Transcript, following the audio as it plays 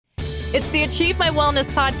It's the Achieve My Wellness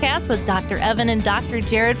podcast with Dr. Evan and Dr.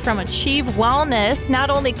 Jared from Achieve Wellness. Not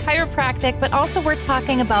only chiropractic, but also we're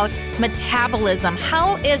talking about metabolism.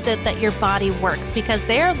 How is it that your body works? Because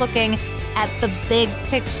they are looking at the big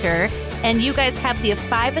picture, and you guys have the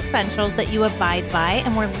 5 essentials that you abide by,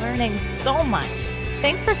 and we're learning so much.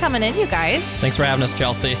 Thanks for coming in, you guys. Thanks for having us,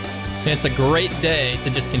 Chelsea. And it's a great day to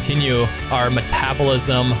just continue our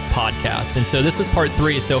Metabolism podcast. And so this is part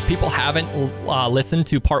 3. So if people haven't listened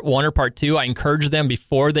to part 1 or part 2, I encourage them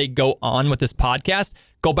before they go on with this podcast,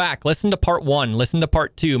 go back, listen to part 1, listen to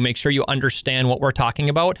part 2, make sure you understand what we're talking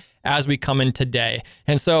about as we come in today.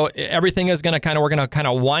 And so everything is we're going to kind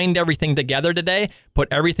of wind everything together today, put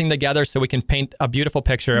everything together so we can paint a beautiful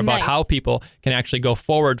picture about how people can actually go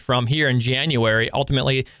forward from here in January,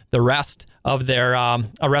 ultimately the rest of their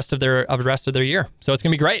year. So it's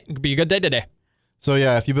going to be great. It'll be a good day today. So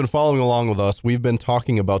yeah, if you've been following along with us, we've been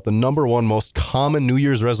talking about the number one most common New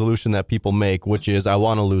Year's resolution that people make, which is, I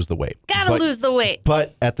want to lose the weight. Gotta lose the weight.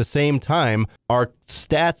 But at the same time, our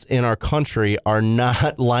stats in our country are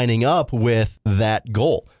not lining up with that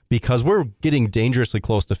goal, because we're getting dangerously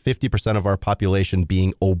close to 50% of our population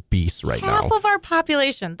being obese right now. Half of our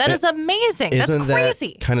population. That is amazing. Isn't That's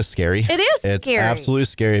crazy. That kind of scary? It is It's scary. absolutely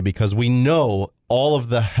scary, because we know all of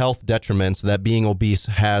the health detriments that being obese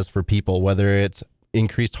has for people, whether it's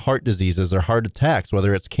increased heart diseases or heart attacks,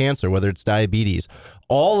 whether it's cancer, whether it's diabetes.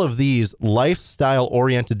 All of these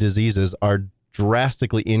lifestyle-oriented diseases are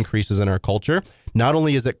drastically increases in our culture. Not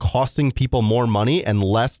only is it costing people more money and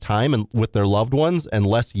less time and with their loved ones and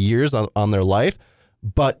less years on their life,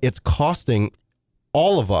 but it's costing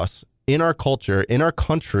all of us in our culture, in our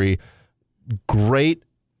country, great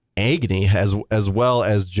agony as well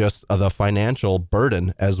as just the financial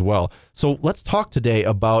burden as well. So let's talk today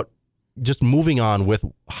about just moving on with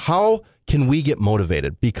how can we get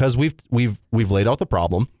motivated, because we've laid out the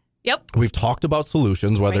problem. Yep. We've talked about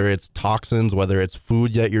solutions, whether it's toxins, whether it's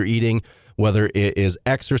food that you're eating, whether it is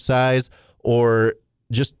exercise or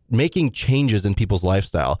just making changes in people's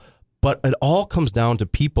lifestyle. But it all comes down to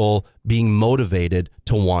people being motivated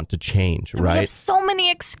to want to change, right? We have so many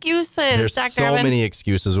excuses, There's Dr. so Evan. many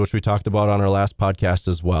excuses, which we talked about on our last podcast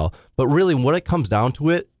as well. But really what it comes down to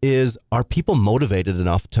it is, are people motivated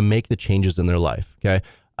enough to make the changes in their life? Okay.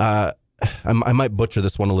 I might butcher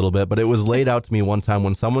this one a little bit, but it was laid out to me one time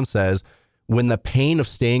when someone says, when the pain of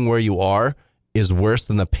staying where you are is worse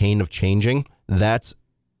than the pain of changing, that's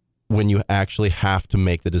when you actually have to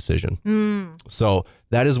make the decision. So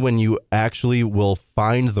that is when you actually will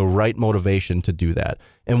find the right motivation to do that.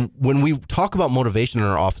 And when we talk about motivation in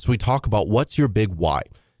our office, we talk about what's your big why.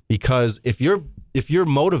 Because if your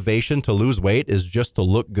motivation to lose weight is just to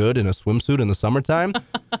look good in a swimsuit in the summertime,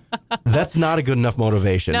 that's not a good enough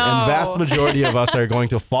motivation. No. And vast majority of us are going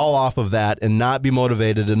to fall off of that and not be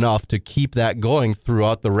motivated enough to keep that going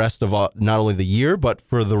throughout the rest of not only the year, but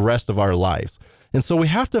for the rest of our lives. And so we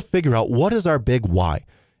have to figure out, what is our big why?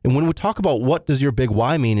 And when we talk about what does your big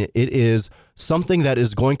why mean, it is something that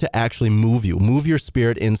is going to actually move your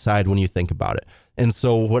spirit inside when you think about it. And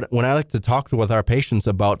so when I like to talk with our patients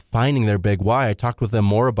about finding their big why, I talk with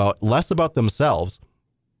them less about themselves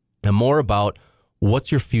and more about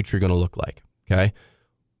what's your future going to look like, okay?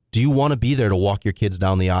 Do you want to be there to walk your kids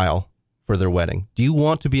down the aisle for their wedding? Do you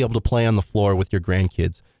want to be able to play on the floor with your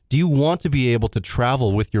grandkids? Do you want to be able to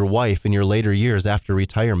travel with your wife in your later years after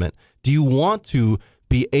retirement? Do you want to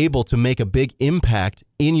be able to make a big impact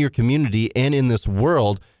in your community and in this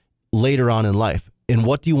world later on in life? And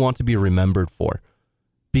what do you want to be remembered for?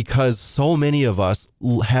 Because so many of us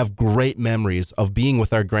have great memories of being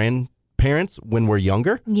with our grandparents when we're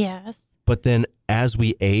younger. Yes. But then as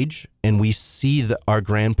we age and we see our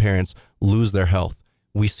grandparents lose their health,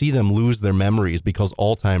 we see them lose their memories because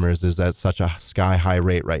Alzheimer's is at such a sky-high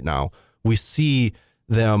rate right now. We see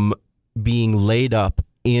them being laid up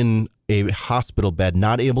in a hospital bed,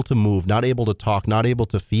 not able to move, not able to talk, not able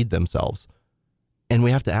to feed themselves. And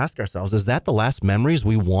we have to ask ourselves, is that the last memories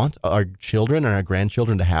we want our children and our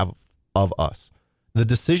grandchildren to have of us? The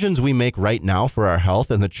decisions we make right now for our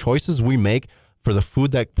health and the choices we make for the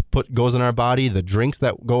food that goes in our body, the drinks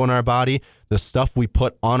that go in our body, the stuff we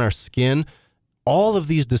put on our skin, all of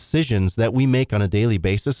these decisions that we make on a daily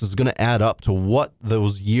basis is going to add up to what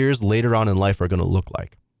those years later on in life are going to look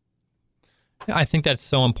like. I think that's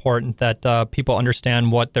so important that people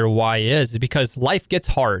understand what their why is, because life gets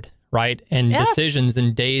hard, right? And decisions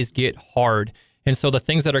and days get hard. And so the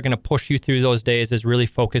things that are going to push you through those days is really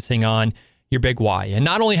focusing on your big why. And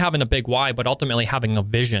not only having a big why, but ultimately having a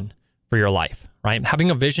vision for your life, right?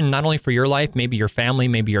 Having a vision not only for your life, maybe your family,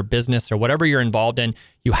 maybe your business, or whatever you're involved in,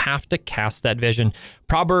 you have to cast that vision.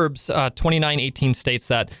 Proverbs 29:18 states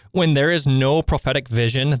that when there is no prophetic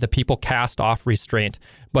vision, the people cast off restraint,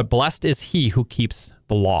 but blessed is he who keeps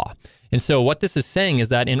the law. And so what this is saying is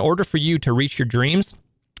that in order for you to reach your dreams,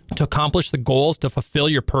 to accomplish the goals, to fulfill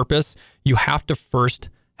your purpose, you have to first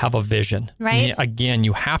have a vision. Right. Again,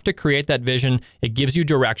 you have to create that vision. It gives you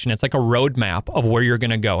direction. It's like a roadmap of where you're going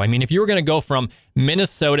to go. I mean, if you were going to go from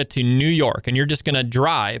Minnesota to New York and you're just going to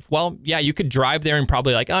drive, well, yeah, you could drive there and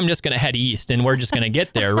probably like, I'm just going to head east and we're just going to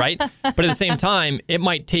get there, right? But at the same time, it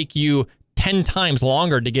might take you 10 times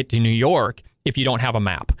longer to get to New York if you don't have a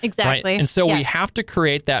map. Exactly. Right? And so we have to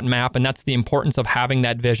create that map, and that's the importance of having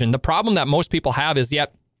that vision. The problem that most people have is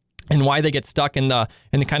and why they get stuck in the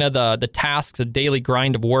kind of the tasks, the daily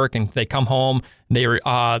grind of work, and they come home, they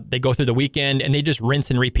go through the weekend, and they just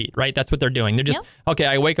rinse and repeat, right? That's what they're doing. They're just, okay,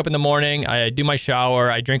 I wake up in the morning, I do my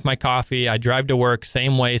shower, I drink my coffee, I drive to work,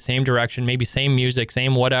 same way, same direction, maybe same music,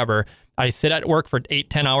 same whatever. I sit at work for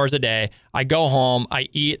 8-10 hours a day. I go home, I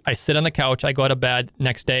eat, I sit on the couch, I go to bed,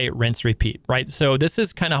 next day, rinse, repeat, right? So this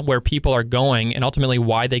is kind of where people are going and ultimately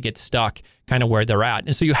why they get stuck kind of where they're at.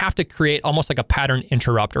 And so you have to create almost like a pattern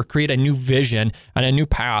interrupt or create a new vision and a new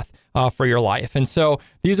path for your life. And so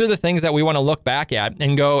these are the things that we want to look back at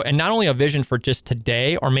and go, and not only a vision for just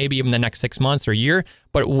today or maybe even the next 6 months or year,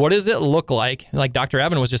 but what does it look like Dr.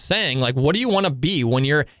 Evan was just saying, like, what do you want to be when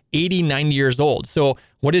you're 80, 90 years old? So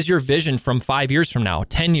what is your vision from 5 years from now,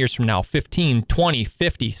 10 years from now, 15, 20,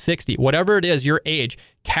 50, 60, whatever it is, your age,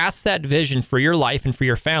 cast that vision for your life and for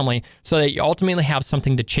your family so that you ultimately have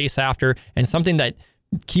something to chase after and something that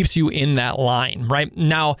keeps you in that line, right?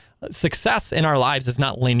 Now, success in our lives is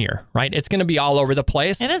not linear, right? It's going to be all over the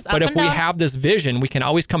place. It is. But if we have this vision, we can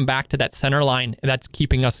always come back to that center line that's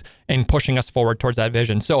keeping us and pushing us forward towards that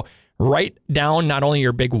vision. So write down not only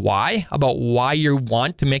your big why about why you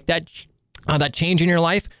want to make that change in your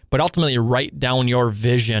life, but ultimately write down your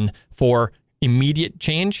vision for immediate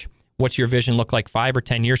change. What's your vision look like 5 or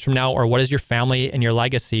 10 years from now? Or what is your family and your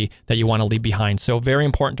legacy that you want to leave behind? So very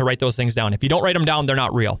important to write those things down. If you don't write them down, they're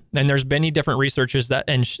not real. And there's many different researches that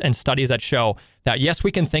and studies that show that yes, we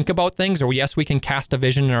can think about things, or yes, we can cast a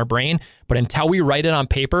vision in our brain, but until we write it on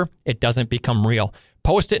paper, it doesn't become real.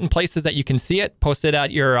 Post it in places that you can see it. Post it at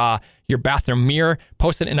your bathroom mirror.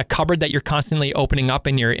 Post it in a cupboard that you're constantly opening up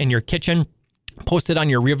in your kitchen. Post it on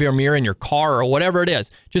your rearview mirror in your car or whatever it is.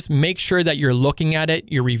 Just make sure that you're looking at it,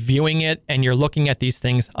 you're reviewing it, and you're looking at these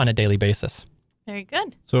things on a daily basis. Very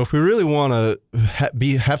good. So if we really want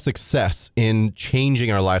to have success in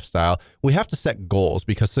changing our lifestyle, we have to set goals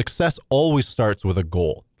because success always starts with a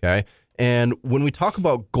goal, okay? And when we talk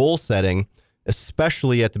about goal setting,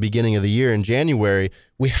 especially at the beginning of the year in January,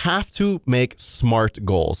 we have to make SMART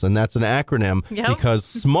goals. And that's an acronym because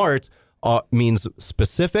SMART means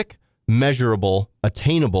specific, measurable,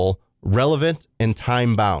 attainable, relevant, and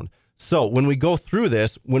time-bound. So when we go through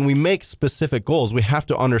this, when we make specific goals, we have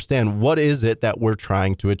to understand what is it that we're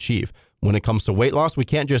trying to achieve. When it comes to weight loss, we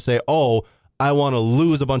can't just say, oh, I want to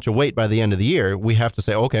lose a bunch of weight by the end of the year. We have to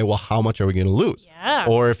say, okay, well, how much are we going to lose? Yeah.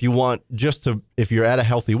 Or if you're at a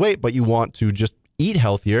healthy weight, but you want to just eat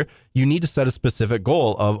healthier, you need to set a specific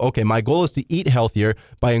goal of, okay, my goal is to eat healthier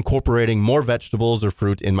by incorporating more vegetables or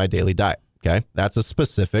fruit in my daily diet. Okay, that's a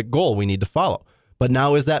specific goal we need to follow. But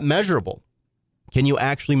now, is that measurable? Can you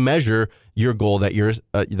actually measure your goal that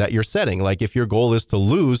you're setting? Like if your goal is to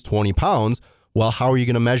lose 20 pounds, well, how are you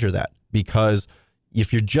going to measure that? Because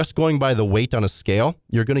if you're just going by the weight on a scale,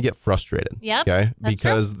 you're going to get frustrated. Yeah. Okay.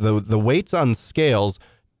 Because the weights on scales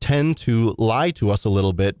tend to lie to us a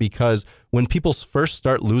little bit because when people first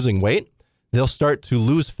start losing weight, they'll start to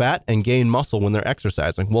lose fat and gain muscle when they're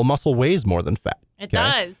exercising. Well, muscle weighs more than fat. It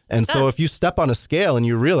does. And so if you step on a scale and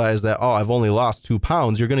you realize that, oh, I've only lost 2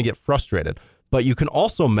 pounds, you're going to get frustrated. But you can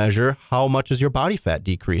also measure how much is your body fat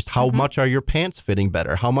decreased? How much are your pants fitting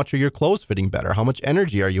better? How much are your clothes fitting better? How much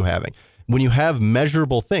energy are you having? When you have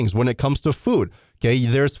measurable things, when it comes to food, okay,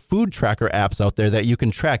 there's food tracker apps out there that you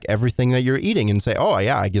can track everything that you're eating and say, oh,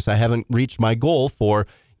 yeah, I guess I haven't reached my goal for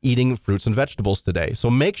eating fruits and vegetables today.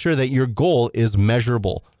 So make sure that your goal is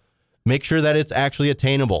measurable. Make sure that it's actually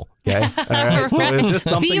attainable. Okay. All right. So is this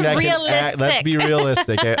something let's be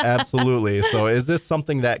realistic. Absolutely. So is this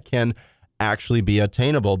something that can actually be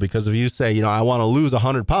attainable? Because if you say, I want to lose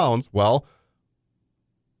 100 pounds, well,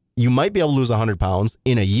 you might be able to lose 100 pounds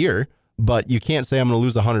in a year, but you can't say I'm going to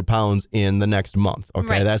lose 100 pounds in the next month. Okay.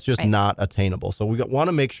 Right. That's just not attainable. So we want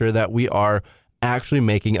to make sure that we are actually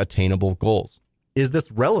making attainable goals. Is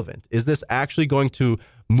this relevant? Is this actually going to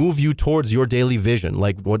move you towards your daily vision,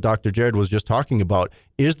 like what Dr. Jared was just talking about.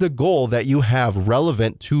 Is the goal that you have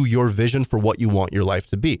relevant to your vision for what you want your life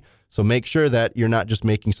to be? So make sure that you're not just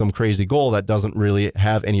making some crazy goal that doesn't really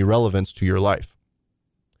have any relevance to your life.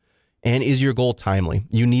 And is your goal timely?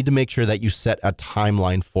 You need to make sure that you set a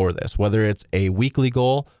timeline for this, whether it's a weekly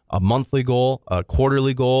goal, a monthly goal, a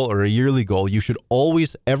quarterly goal, or a yearly goal. You should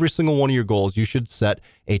always, every single one of your goals, you should set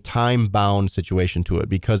a time-bound situation to it,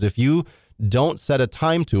 because if you don't set a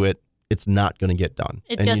time to it, it's not going to get done.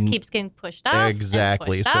 It just keeps getting pushed off.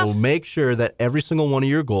 Exactly. Pushed so off. make sure that every single one of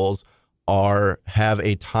your goals have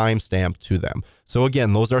a timestamp to them. So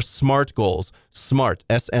again, those are SMART goals. SMART,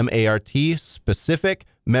 S-M-A-R-T, specific,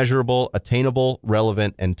 measurable, attainable,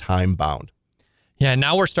 relevant, and time-bound. Yeah,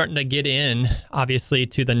 now we're starting to get in, obviously,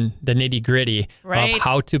 to the nitty-gritty of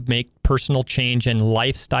how to make personal change and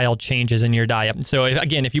lifestyle changes in your diet. So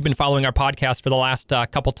again, if you've been following our podcast for the last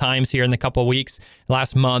couple times here in the couple of weeks,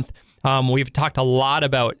 last month, we've talked a lot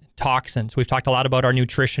about toxins. We've talked a lot about our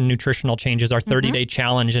nutritional changes, our 30-day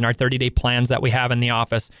challenge, and our 30-day plans that we have in the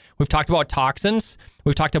office. We've talked about toxins.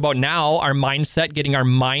 We've talked about now our mindset, getting our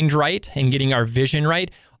mind right and getting our vision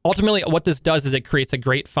right. Ultimately, what this does is it creates a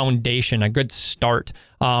great foundation, a good start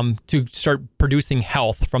to start producing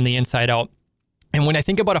health from the inside out. And when I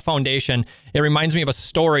think about a foundation, it reminds me of a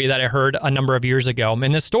story that I heard a number of years ago.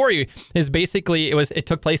 And this story is basically, it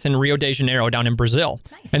took place in Rio de Janeiro down in Brazil.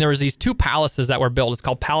 Nice. And there was these two palaces that were built. It's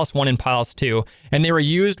called Palace 1 and Palace 2. And they were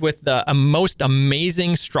used with the most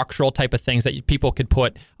amazing structural type of things that people could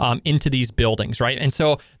put into these buildings, right? And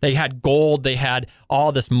so they had gold, they had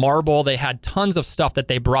all this marble, they had tons of stuff that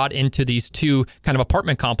they brought into these two kind of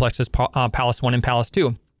apartment complexes, Palace 1 and Palace 2.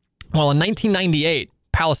 Well, in 1998,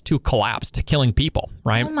 Palace 2 collapsed, killing people,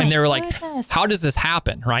 right? Oh and they were goodness. like, how does this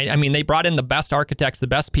happen, right? I mean, they brought in the best architects, the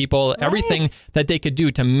best people, everything that they could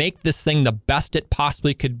do to make this thing the best it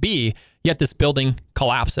possibly could be, yet this building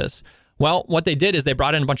collapses. Well, what they did is they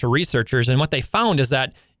brought in a bunch of researchers, and what they found is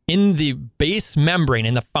that in the base membrane,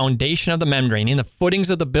 in the foundation of the membrane, in the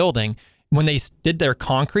footings of the building, when they did their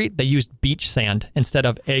concrete, they used beach sand instead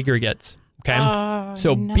of aggregates. Okay.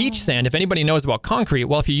 So beach sand, if anybody knows about concrete,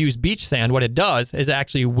 well, if you use beach sand, what it does is it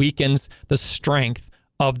actually weakens the strength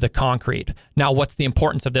of the concrete. Now, what's the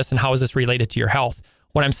importance of this and how is this related to your health?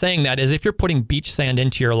 What I'm saying that is if you're putting beach sand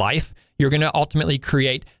into your life, you're going to ultimately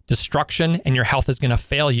create destruction and your health is going to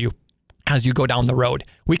fail you as you go down the road.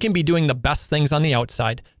 We can be doing the best things on the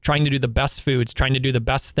outside, trying to do the best foods, trying to do the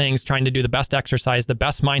best things, trying to do the best exercise, the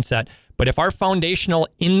best mindset. But if our foundational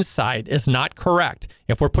inside is not correct,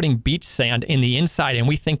 if we're putting beach sand in the inside and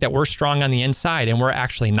we think that we're strong on the inside and we're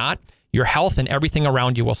actually not, your health and everything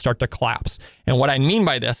around you will start to collapse. And what I mean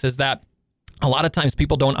by this is that a lot of times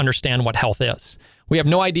people don't understand what health is. We have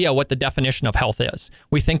no idea what the definition of health is.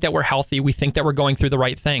 We think that we're healthy. We think that we're going through the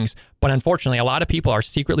right things. But unfortunately, a lot of people are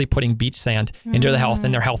secretly putting beach sand into their health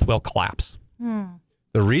and their health will collapse.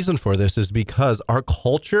 The reason for this is because our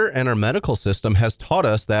culture and our medical system has taught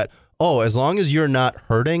us that, as long as you're not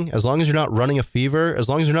hurting, as long as you're not running a fever, as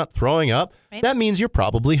long as you're not throwing up, that means you're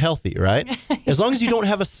probably healthy, right? As long as you don't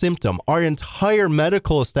have a symptom. Our entire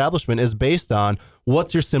medical establishment is based on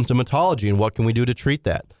what's your symptomatology and what can we do to treat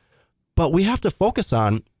that. But we have to focus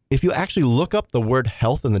on, if you actually look up the word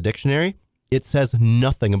health in the dictionary, it says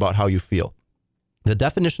nothing about how you feel. The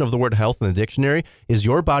definition of the word health in the dictionary is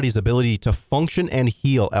your body's ability to function and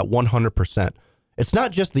heal at 100%. It's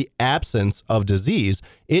not just the absence of disease.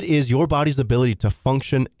 It is your body's ability to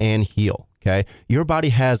function and heal, okay? Your body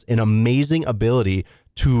has an amazing ability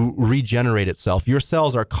to regenerate itself. Your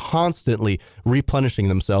cells are constantly replenishing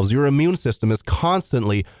themselves. Your immune system is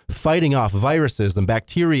constantly fighting off viruses and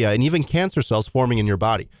bacteria and even cancer cells forming in your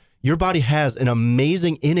body. Your body has an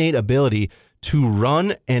amazing innate ability to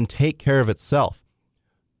run and take care of itself.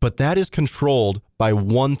 But that is controlled by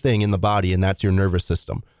one thing in the body, and that's your nervous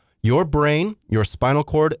system. Your brain, your spinal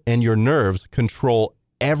cord, and your nerves control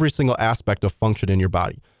every single aspect of function in your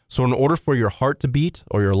body. So in order for your heart to beat,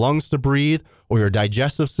 or your lungs to breathe, or your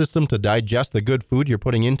digestive system to digest the good food you're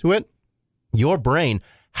putting into it, your brain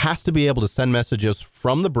has to be able to send messages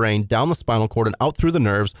from the brain down the spinal cord and out through the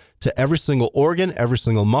nerves to every single organ, every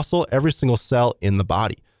single muscle, every single cell in the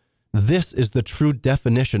body. This is the true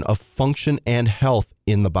definition of function and health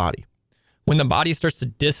in the body. When the body starts to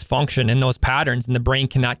dysfunction in those patterns and the brain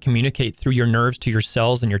cannot communicate through your nerves to your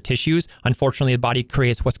cells and your tissues, unfortunately, the body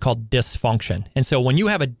creates what's called dysfunction. And so when you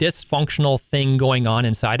have a dysfunctional thing going on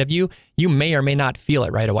inside of you, you may or may not feel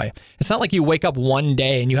it right away. It's not like you wake up one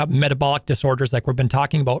day and you have metabolic disorders like we've been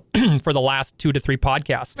talking about for the last 2 to 3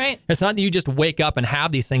 podcasts. Right. It's not that you just wake up and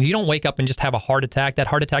have these things. You don't wake up and just have a heart attack. That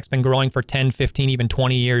heart attack's been growing for 10, 15, even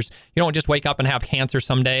 20 years. You don't just wake up and have cancer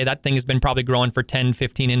someday. That thing has been probably growing for 10,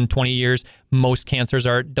 15, and 20 years. Most cancers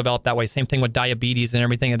are developed that way. Same thing with diabetes and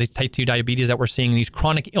everything, these type 2 diabetes that we're seeing, these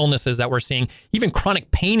chronic illnesses that we're seeing, even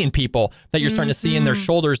chronic pain in people that you're starting to see in their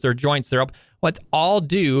shoulders, their joints, their up. Well, it's all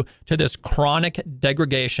due to this chronic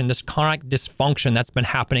degradation, this chronic dysfunction that's been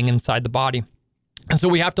happening inside the body. And so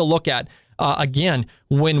we have to look at, again,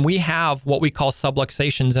 when we have what we call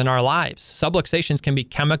subluxations in our lives. Subluxations can be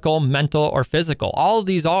chemical, mental, or physical. All of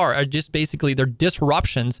these are just basically they're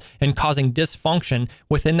disruptions and causing dysfunction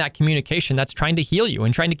within that communication that's trying to heal you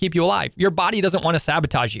and trying to keep you alive. Your body doesn't want to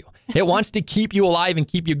sabotage you. It wants to keep you alive and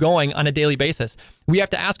keep you going on a daily basis. We have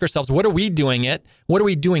to ask ourselves, what are we doing it? What are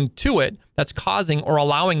we doing to it that's causing or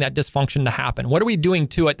allowing that dysfunction to happen? What are we doing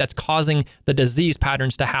to it that's causing the disease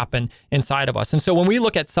patterns to happen inside of us? And so when we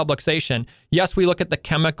look at subluxation, yes, we look at the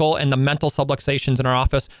chemical and the mental subluxations in our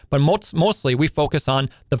office, but mostly we focus on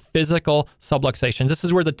the physical subluxations. This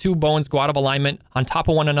is where the 2 bones go out of alignment on top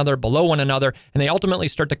of one another, below one another, and they ultimately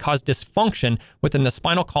start to cause dysfunction within the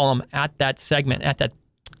spinal column at that segment, at that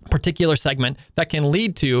particular segment, that can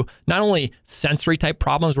lead to not only sensory type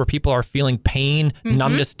problems where people are feeling pain,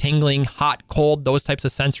 numbness, tingling, hot, cold, those types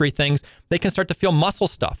of sensory things. They can start to feel muscle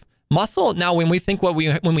stuff. Muscle, now when we think when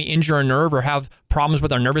we injure a nerve or have problems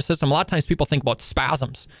with our nervous system, a lot of times people think about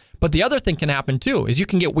spasms. But the other thing can happen too is you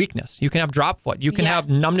can get weakness. You can have drop foot. You can have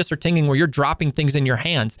numbness or tingling where you're dropping things in your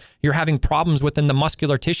hands. You're having problems within the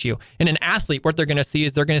muscular tissue. In an athlete, what they're going to see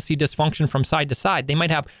is they're going to see dysfunction from side to side. They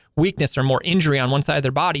might have weakness or more injury on one side of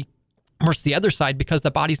their body versus the other side because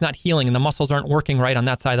the body's not healing and the muscles aren't working right on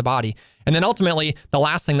that side of the body. And then ultimately, the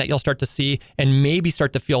last thing that you'll start to see and maybe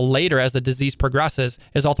start to feel later as the disease progresses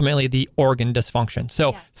is ultimately the organ dysfunction.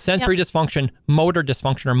 So sensory dysfunction, motor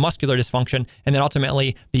dysfunction, or muscular dysfunction, and then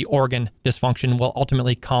ultimately the organ dysfunction will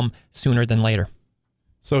ultimately come sooner than later.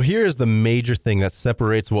 So here's the major thing that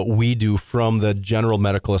separates what we do from the general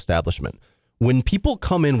medical establishment. When people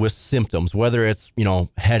come in with symptoms, whether it's,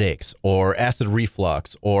 headaches or acid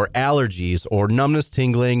reflux or allergies or numbness,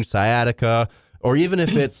 tingling, sciatica, or even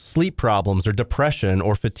if it's sleep problems or depression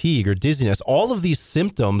or fatigue or dizziness, all of these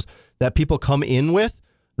symptoms that people come in with,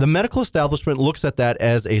 the medical establishment looks at that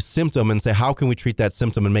as a symptom and say, how can we treat that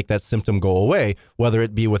symptom and make that symptom go away, whether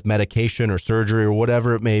it be with medication or surgery or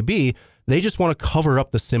whatever it may be. They just want to cover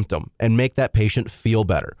up the symptom and make that patient feel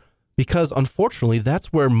better. Because unfortunately,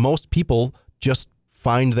 that's where most people just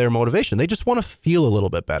find their motivation. They just want to feel a little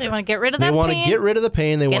bit better. They want to get rid of that pain. They want to get rid of the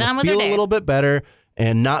pain. They want to feel a little bit better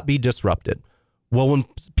and not be disrupted. Well, when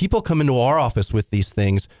people come into our office with these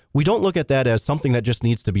things, we don't look at that as something that just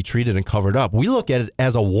needs to be treated and covered up. We look at it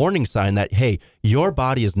as a warning sign that, hey, your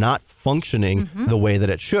body is not functioning the way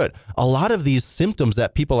that it should. A lot of these symptoms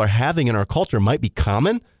that people are having in our culture might be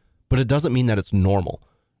common, but it doesn't mean that it's normal.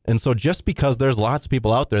 And so just because there's lots of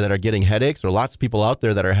people out there that are getting headaches or lots of people out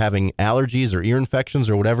there that are having allergies or ear infections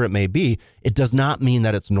or whatever it may be, it does not mean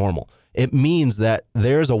that it's normal. It means that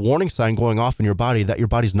there's a warning sign going off in your body that your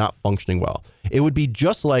body's not functioning well. It would be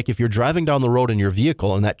just like if you're driving down the road in your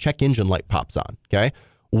vehicle and that check engine light pops on, okay?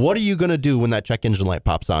 What are you going to do when that check engine light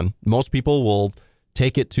pops on? Most people will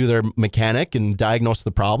take it to their mechanic and diagnose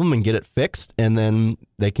the problem and get it fixed, and then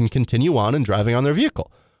they can continue on and driving on their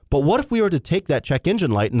vehicle. But what if we were to take that check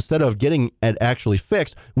engine light, instead of getting it actually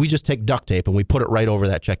fixed, we just take duct tape and we put it right over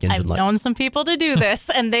that check engine light? I've known some people to do this,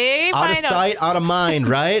 and they out of sight, out of mind,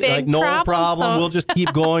 right? Like, no problem. We'll just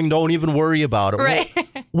keep going. Don't even worry about it. Right.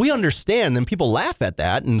 Well, we understand. And people laugh at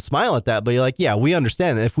that and smile at that. But you're like, yeah, we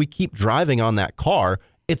understand. If we keep driving on that car,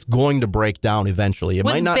 it's going to break down eventually. It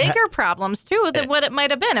with might not bigger problems too than what it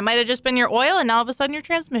might have been. It might have just been your oil, and all of a sudden your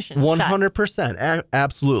transmission. 100%,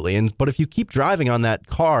 absolutely. But if you keep driving on that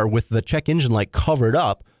car with the check engine light covered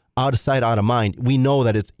up, out of sight, out of mind, we know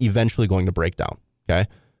that it's eventually going to break down. Okay,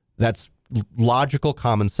 that's logical,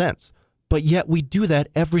 common sense. But yet we do that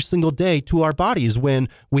every single day to our bodies when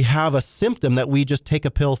we have a symptom that we just take a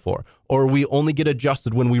pill for, or we only get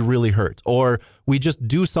adjusted when we really hurt, or we just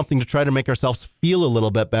do something to try to make ourselves feel a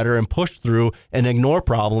little bit better and push through and ignore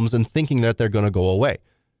problems and thinking that they're going to go away.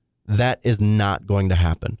 That is not going to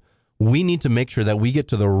happen. We need to make sure that we get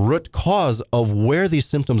to the root cause of where these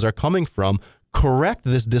symptoms are coming from, correct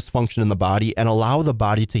this dysfunction in the body, and allow the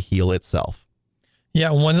body to heal itself.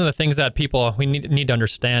 Yeah, one of the things that we need to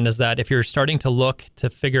understand is that if you're starting to look to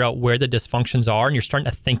figure out where the dysfunctions are and you're starting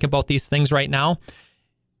to think about these things right now,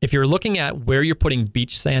 If you're looking at where you're putting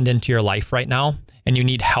beach sand into your life right now, and you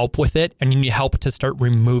need help with it, and you need help to start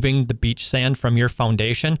removing the beach sand from your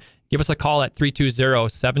foundation, give us a call at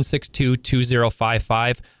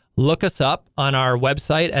 320-762-2055. Look us up on our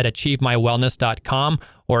website at achievemywellness.com,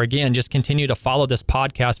 or again, just continue to follow this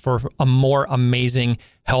podcast for more amazing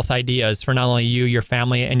health ideas for not only you, your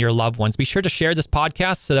family, and your loved ones. Be sure to share this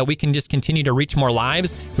podcast so that we can just continue to reach more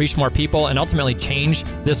lives, reach more people, and ultimately change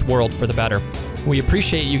this world for the better. We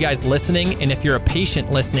appreciate you guys listening, and if you're a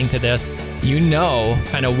patient listening to this, you know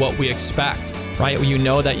kind of what we expect, right? You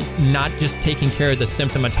know that not just taking care of the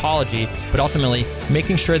symptomatology, but ultimately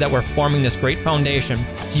making sure that we're forming this great foundation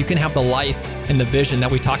so you can have the life and the vision that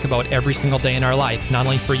we talk about every single day in our life, not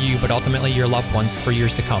only for you, but ultimately your loved ones for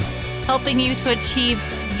years to come. Helping you to achieve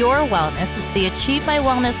your wellness is the Achieve My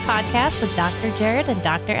Wellness podcast with Dr. Jared and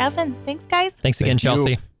Dr. Evan. Thanks, guys. Thanks again,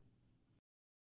 Chelsea.